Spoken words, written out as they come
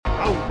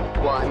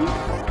What's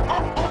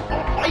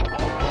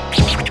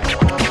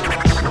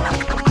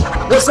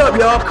up,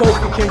 y'all?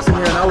 Kofi Kingston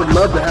here, and I would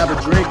love to have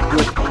a drink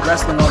with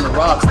Wrestling on the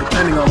Rocks,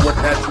 depending on what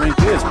that drink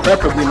is,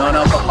 preferably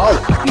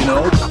non-alcoholic, you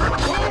know?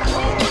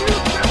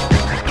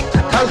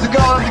 How's it going?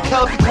 I'm the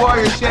Celtic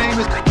Warrior,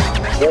 Sheamus.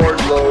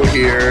 Wardlow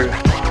here.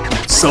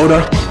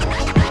 Soda.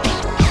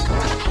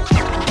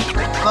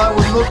 I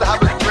would love to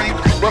have a drink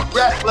with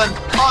Wrestling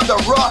on the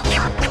Rocks.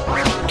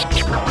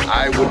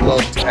 I would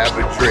love to have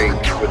a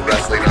drink with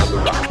Wrestling on the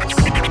Rocks.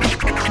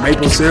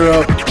 Maple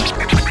syrup.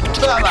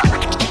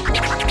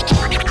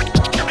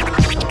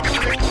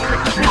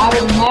 I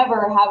would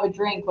never have a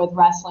drink with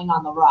Wrestling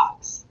on the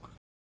Rocks.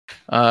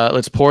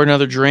 Let's pour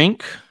another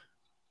drink.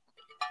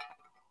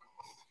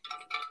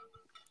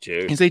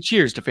 Cheers. And say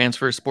cheers to Fans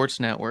First Sports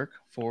Network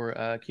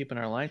for keeping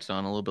our lights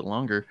on a little bit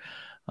longer.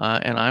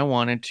 And I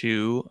wanted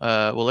to,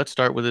 let's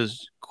start with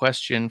his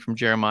question from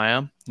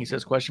Jeremiah. He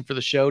says, question for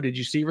the show. Did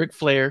you see Ric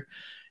Flair?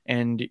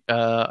 And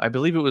I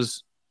believe it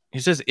was, he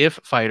says if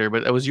fighter,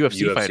 but it was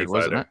UFC fighter,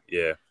 wasn't it?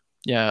 Yeah.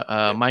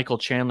 Yeah, Michael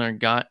Chandler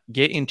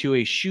get into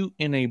a shoot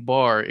in a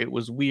bar. It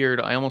was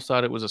weird. I almost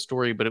thought it was a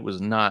story, but it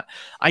was not.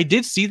 I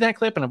did see that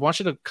clip, and I've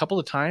watched it a couple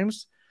of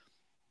times.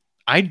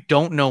 I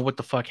don't know what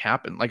the fuck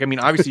happened. Like, I mean,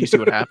 obviously you see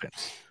what happens,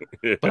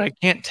 but I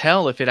can't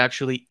tell if it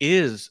actually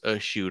is a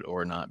shoot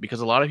or not, because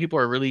a lot of people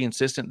are really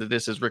insistent that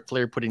this is Ric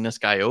Flair putting this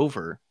guy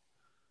over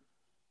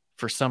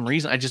for some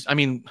reason.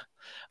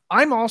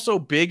 I'm also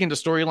big into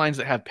storylines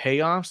that have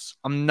payoffs.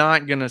 I'm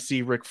not going to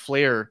see Ric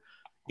Flair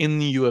in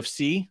the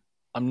UFC.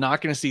 I'm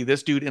not going to see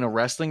this dude in a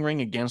wrestling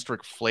ring against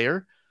Ric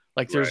Flair.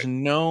 Like, there's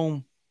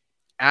no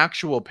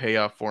actual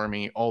payoff for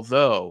me,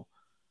 although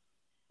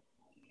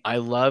I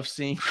love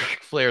seeing Ric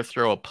Flair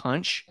throw a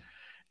punch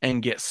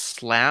and get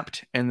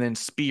slapped and then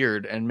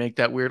speared and make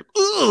that weird,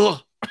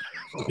 ugh!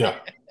 Yeah.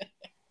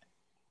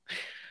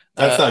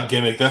 That's not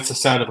gimmick. That's the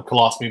sound of a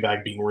colostomy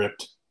bag being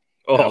ripped.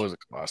 Oh, that was a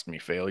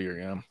colostomy failure,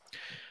 yeah.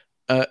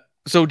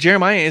 So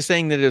Jeremiah is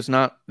saying that it's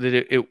not,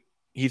 that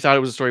he thought it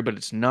was a story, but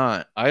it's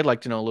not. I'd like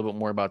to know a little bit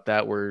more about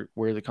that, where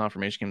the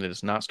confirmation came that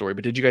it's not story.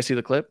 But did you guys see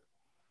the clip?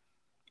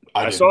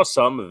 I saw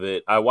some of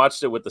it. I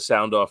watched it with the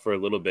sound off for a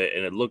little bit,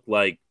 and it looked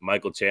like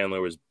Michael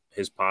Chandler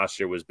his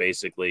posture was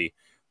basically,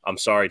 I'm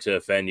sorry to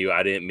offend you.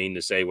 I didn't mean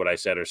to say what I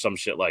said, or some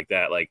shit like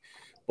that.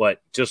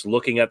 But just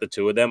looking at the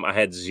two of them, I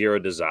had zero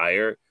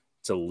desire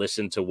to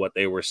listen to what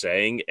they were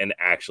saying and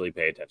actually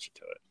pay attention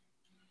to it.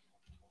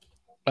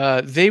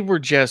 They were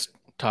just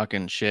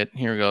talking shit.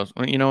 Here it goes.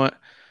 You know what?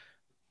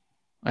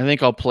 I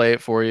think I'll play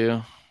it for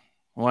you.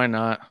 Why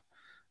not?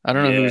 I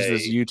don't know who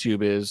this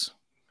YouTube is.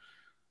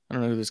 I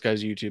don't know who this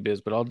guy's YouTube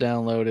is, but I'll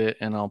download it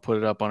and I'll put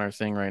it up on our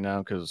thing right now,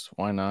 because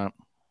why not?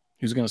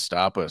 Who's going to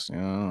stop us? I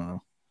don't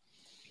know.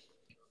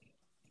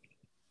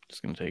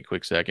 Just going to take a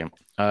quick second.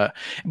 But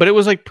it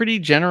was like pretty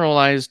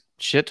generalized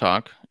shit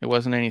talk. It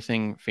wasn't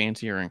anything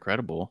fancy or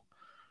incredible.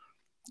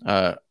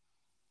 And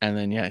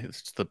then,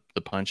 it's the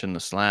punch and the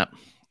slap.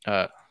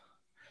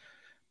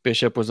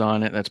 Bishop was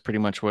on it. That's pretty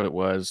much what it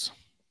was.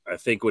 I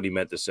think what he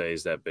meant to say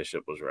is that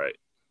Bishop was right.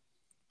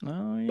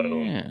 Oh, yeah.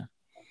 Boom.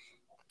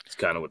 It's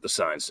kind of what the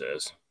sign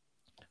says.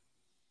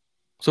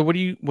 So what do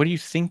you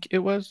think it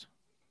was?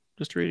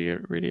 Just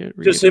read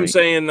Just him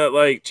saying that,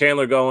 like,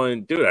 Chandler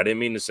going, dude, I didn't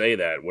mean to say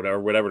that.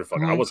 Whatever the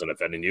fuck. I wasn't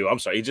offending you. I'm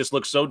sorry. He just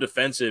looked so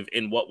defensive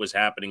in what was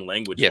happening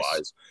language-wise.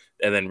 Yes.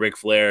 And then Ric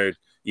Flair,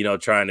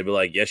 trying to be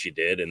like, yes, you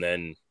did. And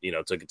then,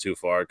 took it too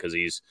far because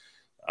he's,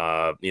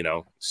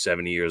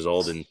 70 years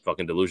old and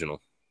fucking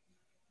delusional.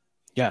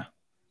 Yeah.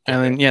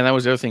 And then, that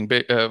was the other thing.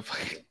 But,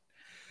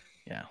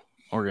 yeah,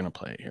 we're going to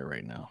play it here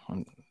right now.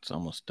 It's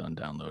almost done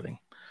downloading.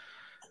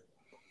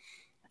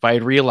 If I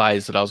had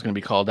realized that I was going to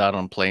be called out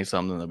on playing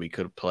something that we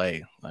could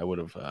play, I would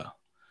have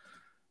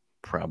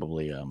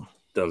probably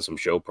done some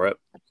show prep.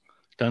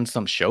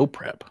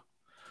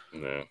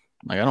 Yeah.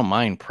 Like, I don't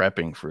mind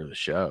prepping for the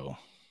show.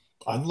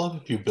 I'd love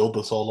if you build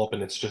this all up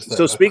and it's just that.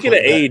 So speaking of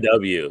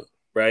AEW,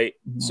 right?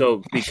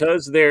 So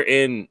because they're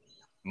in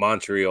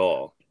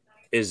Montreal,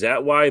 is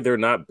that why they're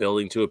not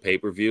building to a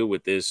pay-per-view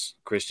with this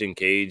Christian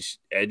Cage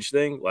Edge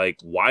thing? Like,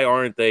 why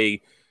aren't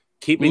they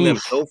keeping them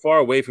so far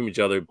away from each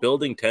other,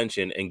 building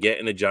tension, and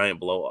getting a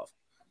giant blow-off?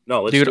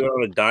 No, let's do it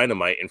on a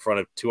Dynamite in front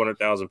of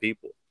 200,000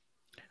 people.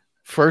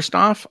 First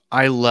off,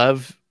 I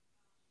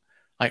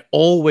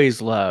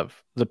always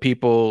love the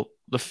people,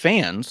 the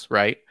fans,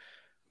 right?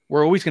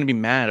 We're always going to be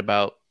mad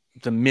about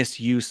the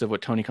misuse of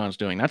what Tony Khan's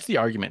doing. That's the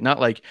argument. Not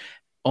like,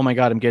 oh my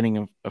God, I'm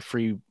getting a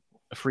free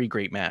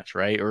great match,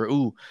 right? Or,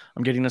 ooh,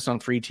 I'm getting this on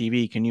free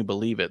TV. Can you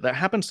believe it? That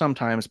happens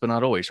sometimes, but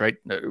not always, right?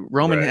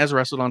 Roman has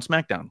wrestled on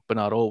SmackDown, but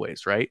not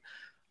always, right?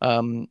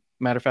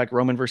 Matter of fact,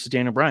 Roman versus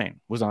Daniel Bryan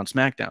was on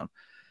SmackDown.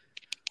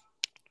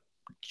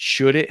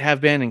 Should it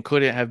have been and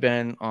could it have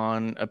been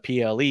on a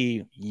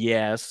PLE?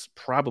 Yes,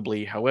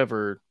 probably.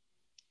 However,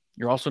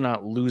 you're also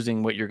not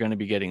losing what you're going to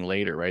be getting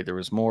later, right? There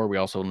was more. We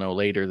also know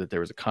later that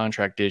there was a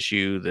contract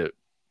issue, that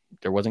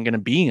there wasn't going to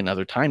be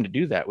another time to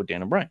do that with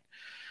Daniel Bryan.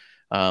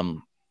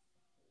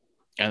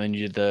 And then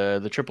you did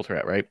the triple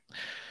threat, right?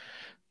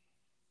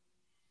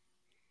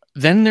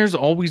 then there's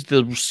always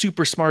the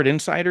super smart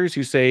insiders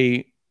who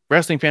say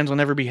wrestling fans will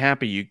never be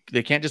happy.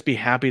 They can't just be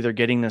happy they're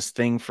getting this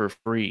thing for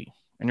free.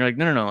 And you're like,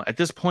 no. At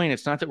this point,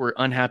 it's not that we're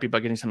unhappy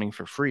about getting something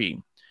for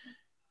free.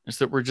 It's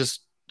that we're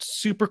just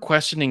super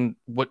questioning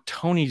what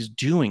Tony's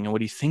doing and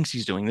what he thinks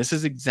he's doing. This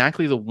is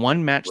exactly the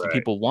one match that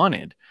people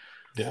wanted.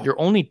 Yeah. You're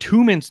only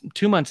 2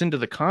 months into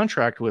the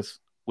contract with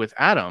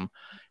Adam,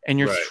 and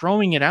you're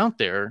throwing it out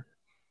there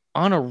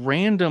on a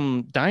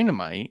random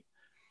Dynamite.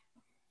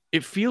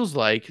 It feels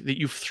like that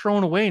you've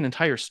thrown away an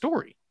entire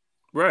story.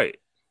 Right.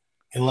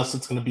 Unless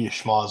it's going to be a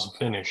schmoz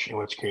finish, in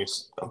which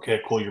case,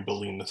 okay, cool, you're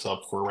building this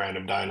up for a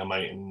random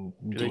Dynamite and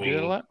do they do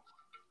that a lot?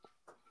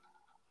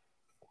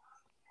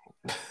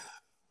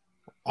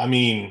 I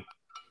mean,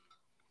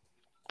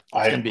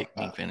 it's going to be a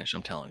clean finish,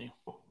 I'm telling you.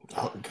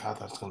 Oh, God,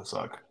 that's going to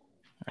suck.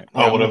 Right.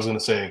 What I was going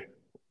to say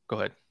go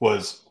ahead.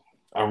 Was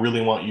I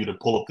really want you to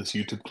pull up this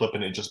YouTube clip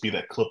and it just be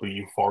that clip of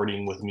you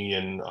farting with me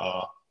and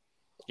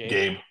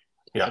Gabe.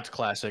 Yeah. It's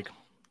classic.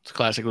 It's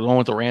classic. The one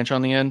with the ranch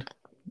on the end.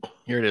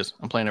 Here it is.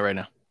 I'm playing it right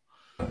now.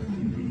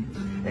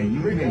 And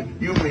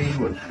you made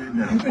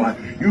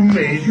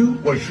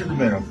what should have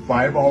been a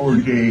 5-hour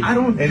day. I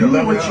don't do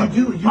what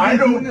you do. I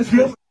don't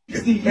do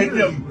it's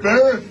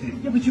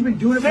embarrassing. Yeah, but you've been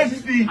doing it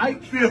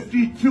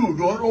 52.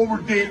 Don't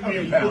overdate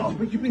me, pal.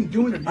 But you've been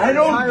doing it. I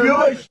don't give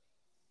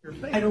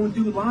a I don't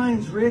do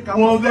lines, Rick.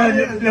 Well,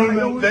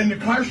 then the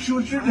car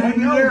shoots you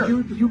hanging there.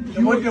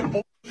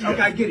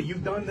 Okay, I get it.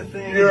 You've done the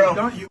thing. You're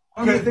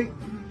the thing.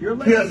 You're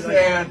yes,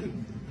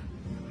 and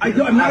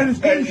I'm not as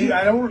good as you.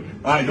 I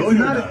know you're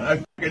not.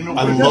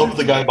 I love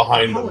the guy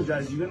behind him.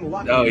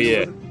 Oh,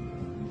 yeah.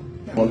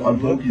 Well,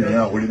 I'm looking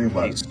at what do you think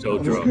about it? He's so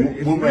drunk.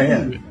 Move my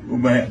hand.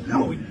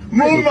 No, move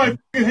my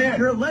hand.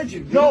 You're a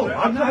legend. No,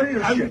 I'm not afraid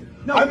of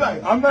shit. No,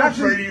 I'm not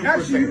afraid of you.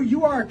 Actually,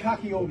 you are a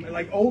cocky old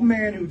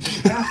man who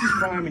just passed his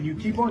prime, and you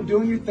keep on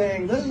doing your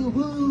thing.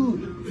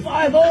 Woo,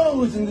 5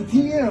 O's in the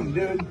TM,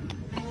 dude.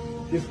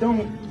 Just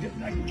don't,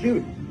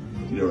 dude.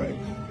 You're right.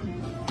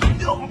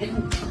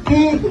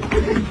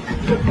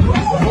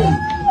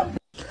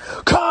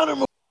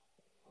 Connor.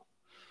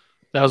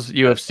 That was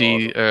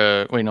UFC.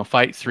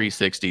 Fight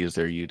 360 is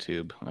their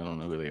YouTube. I don't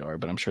know who they are,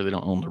 but I'm sure they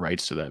don't own the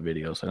rights to that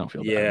video, so I don't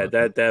feel bad. Yeah,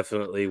 that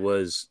definitely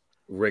was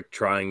Rick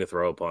trying to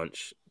throw a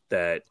punch.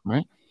 That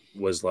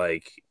was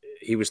like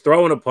he was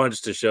throwing a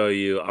punch to show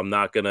you I'm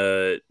not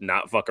gonna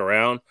not fuck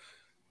around,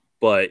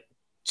 but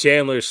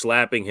Chandler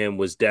slapping him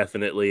was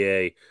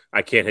definitely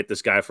I can't hit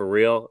this guy for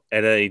real.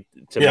 And then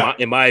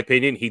in my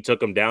opinion, he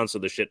took him down, so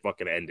the shit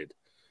fucking ended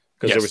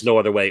because there was no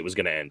other way it was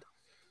gonna end.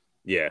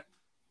 Yeah.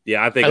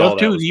 Yeah, I think I love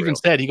too. He even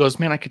said, he goes,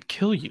 "Man, I could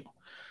kill you."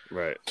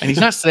 Right. And he's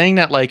not saying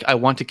that like I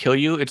want to kill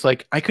you. It's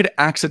like I could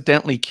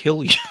accidentally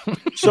kill you.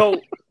 So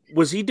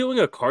was he doing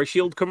a Car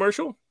Shield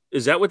commercial?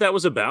 Is that what that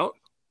was about?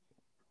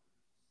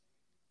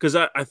 Because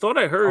I thought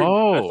I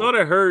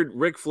heard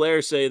Ric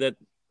Flair say that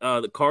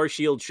the Car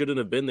Shield shouldn't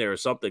have been there or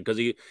something because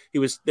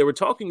they were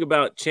talking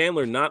about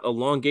Chandler not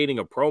elongating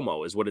a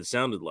promo is what it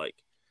sounded like.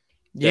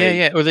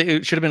 Yeah. Or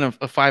it should have been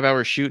a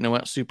 5-hour shoot and it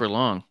went super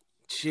long.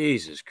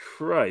 Jesus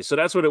Christ. So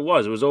that's what it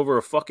was. It was over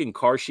a fucking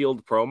Car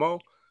Shield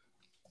promo?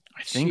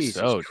 I think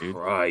so, dude.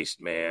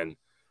 Christ, man.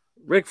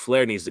 Ric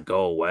Flair needs to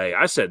go away.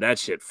 I said that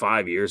shit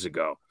 5 years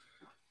ago.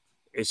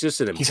 It's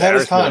just an embarrassment. He's had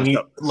his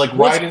time.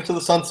 Ride into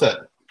the sunset.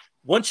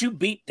 Once you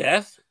beat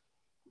death,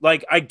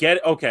 like I get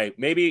it. Okay,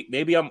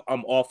 maybe I'm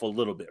off a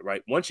little bit,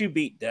 right? Once you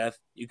beat death,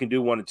 you can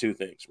do one of two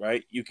things,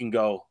 right? You can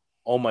go,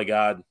 oh my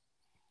God,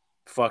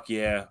 fuck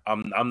yeah,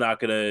 I'm not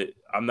gonna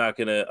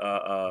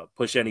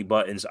push any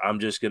buttons. I'm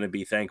just gonna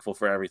be thankful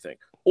for everything.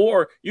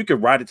 Or you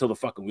could ride it till the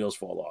fucking wheels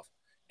fall off.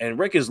 And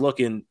Rick is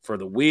looking for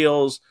the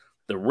wheels,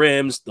 the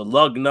rims, the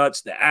lug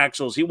nuts, the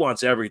axles. He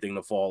wants everything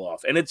to fall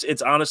off. And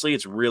it's honestly,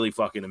 it's really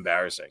fucking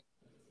embarrassing.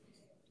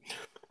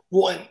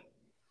 Well,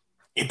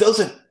 it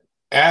doesn't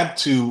add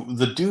to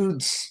the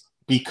dudes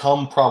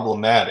become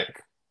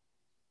problematic.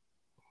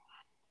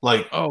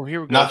 Like, here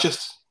we go. Not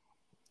just.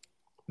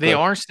 They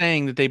are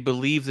saying that they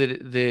believe that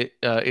it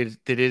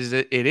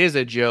is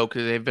a joke.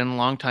 They've been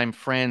longtime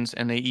friends,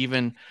 and they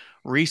even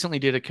recently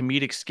did a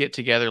comedic skit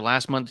together.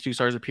 Last month, the two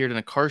stars appeared in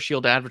a Car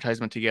Shield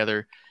advertisement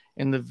together.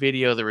 In the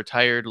video, the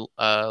retired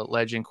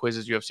legend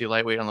quizzes UFC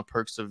lightweight on the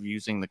perks of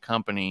using the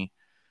company.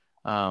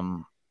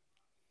 No,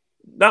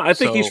 I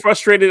think he's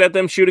frustrated at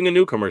them shooting a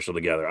new commercial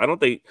together. I don't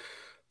think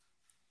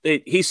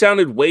he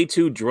sounded way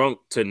too drunk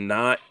to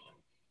not.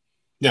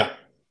 Yeah.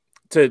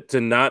 To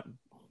not.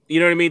 You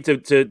know what I mean?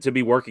 To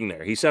be working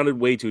there. He sounded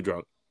way too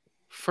drunk.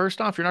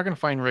 First off, you're not going to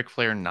find Ric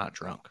Flair not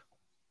drunk.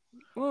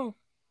 Well,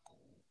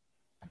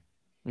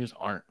 you just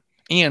aren't.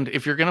 And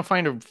if you're going to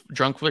find a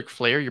drunk Ric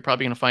Flair, you're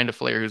probably going to find a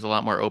Flair who's a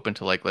lot more open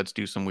to like, let's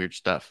do some weird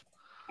stuff.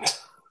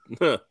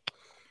 Woo!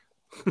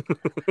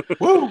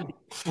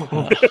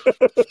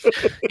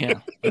 Yeah,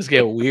 let's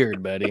get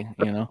weird, buddy.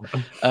 You know,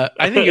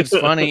 I think it's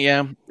funny.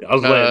 Yeah, I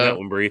was letting that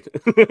one breathe.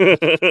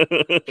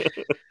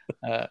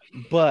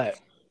 But.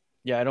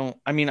 Yeah,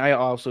 I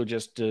also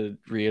just to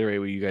reiterate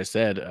what you guys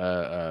said,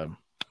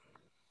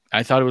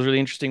 I thought it was really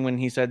interesting when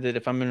he said that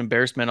if I'm an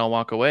embarrassment, I'll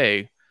walk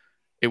away.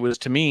 it was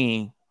to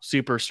me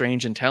super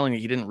strange and telling that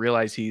he didn't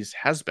realize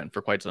has been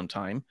for quite some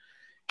time,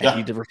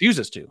 and he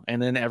refuses to.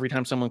 And then every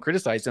time someone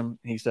criticizes him,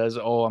 he says,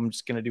 "Oh, I'm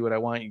just gonna do what I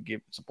want.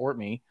 You support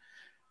me."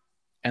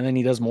 And then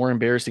he does more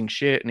embarrassing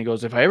shit, and he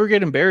goes, "If I ever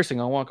get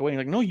embarrassing, I'll walk away." And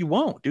you're like, no, you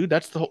won't, dude.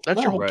 That's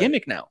your whole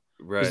gimmick now,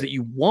 is that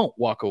you won't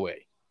walk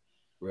away.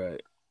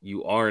 Right.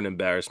 You are an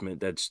embarrassment.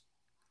 That's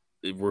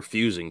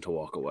refusing to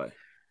walk away.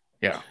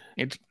 Yeah,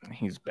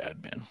 he's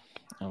bad, man.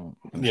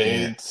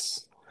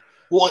 It's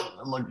what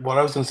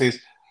I was gonna say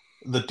is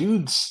the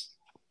dude's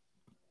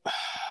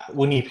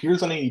when he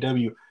appears on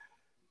AEW,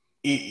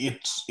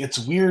 it's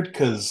weird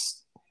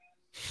because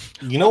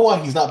you know why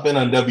he's not been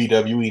on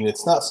WWE, and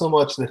it's not so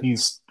much that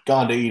he's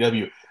gone to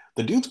AEW.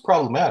 The dude's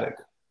problematic.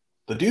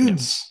 The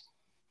dude's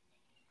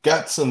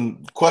got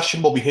some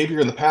questionable behavior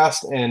in the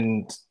past,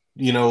 and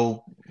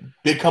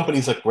big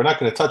companies like, we're not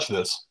going to touch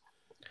this.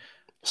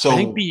 So I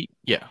think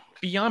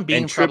beyond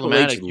being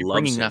problematic, you're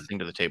bringing nothing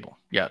to the table.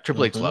 Yeah,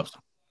 Triple H loves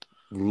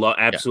him.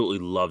 Absolutely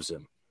loves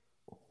him.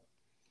 But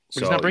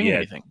he's not bringing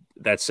anything.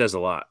 That says a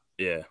lot.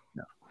 Yeah.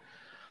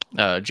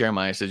 No.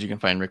 Jeremiah says you can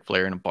find Ric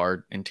Flair in a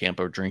bar in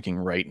Tampa drinking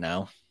right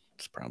now.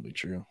 It's probably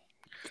true.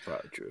 It's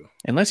probably true.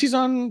 Unless he's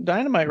on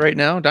Dynamite right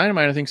now.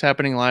 Dynamite, I think, is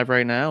happening live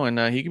right now, and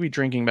he could be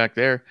drinking back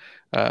there.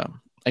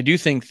 I do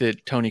think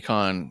that Tony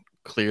Khan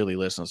clearly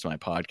listens to my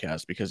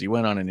podcast, because he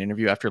went on an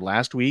interview after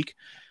last week.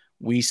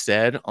 We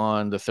said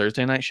on the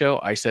Thursday night show,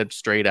 I said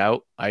straight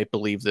out, I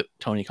believe that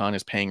Tony Khan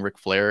is paying Ric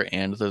Flair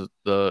and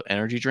the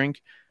energy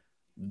drink.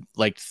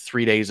 Like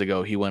 3 days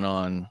ago, he went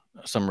on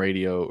some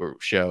radio or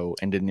show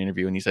and did an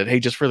interview, and he said, "Hey,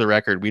 just for the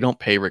record, we don't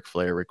pay Ric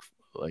Flair. Ric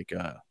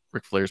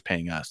Flair's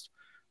paying us."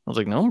 I was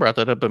like, "No one brought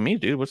that up but me,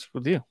 dude. What's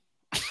with you?"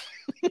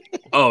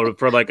 Oh,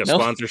 for like a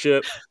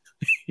sponsorship?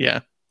 Yeah.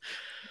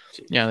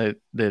 Yeah.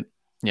 The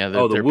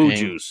Woo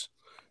Juice.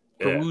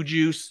 The Woo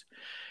Juice.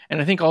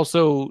 And I think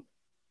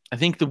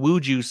the Woo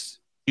Juice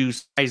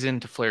ties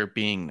into Flair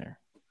being there.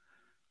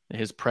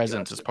 His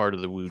presence is part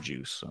of the Woo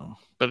Juice. So,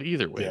 but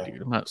either way,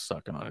 dude, I'm not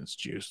sucking on his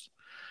juice.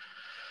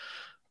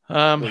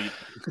 Never mind.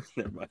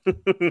 You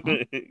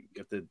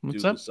have to do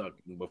the suck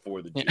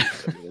before the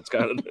juice. I mean, it's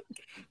kind of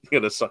you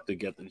gotta suck to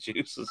get the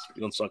juice.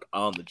 You don't suck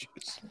on the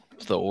juice.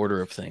 It's the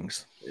order of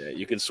things. Yeah,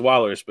 you can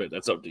swallow or spit.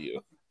 That's up to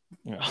you.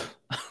 Yeah.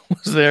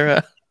 Was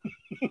there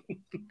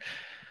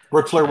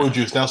Ric Flair Woo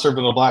Juice now served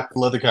on a black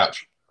leather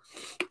couch?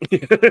 Woo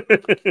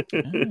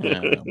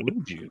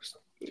Juice.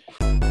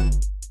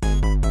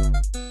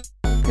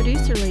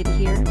 Producer Lady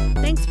here.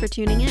 Thanks for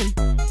tuning in.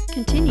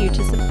 Continue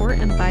to support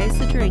and buy us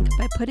a drink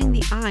by putting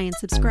the I in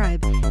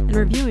subscribe and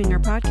reviewing our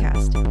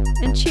podcast.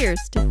 And cheers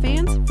to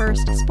Fans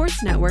First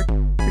Sports Network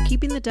for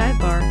keeping the dive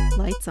bar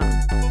lights on.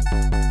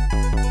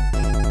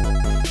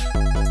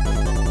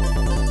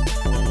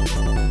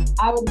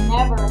 I would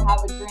never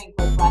have a drink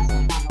with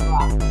Wrestling on the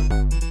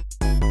Rocks.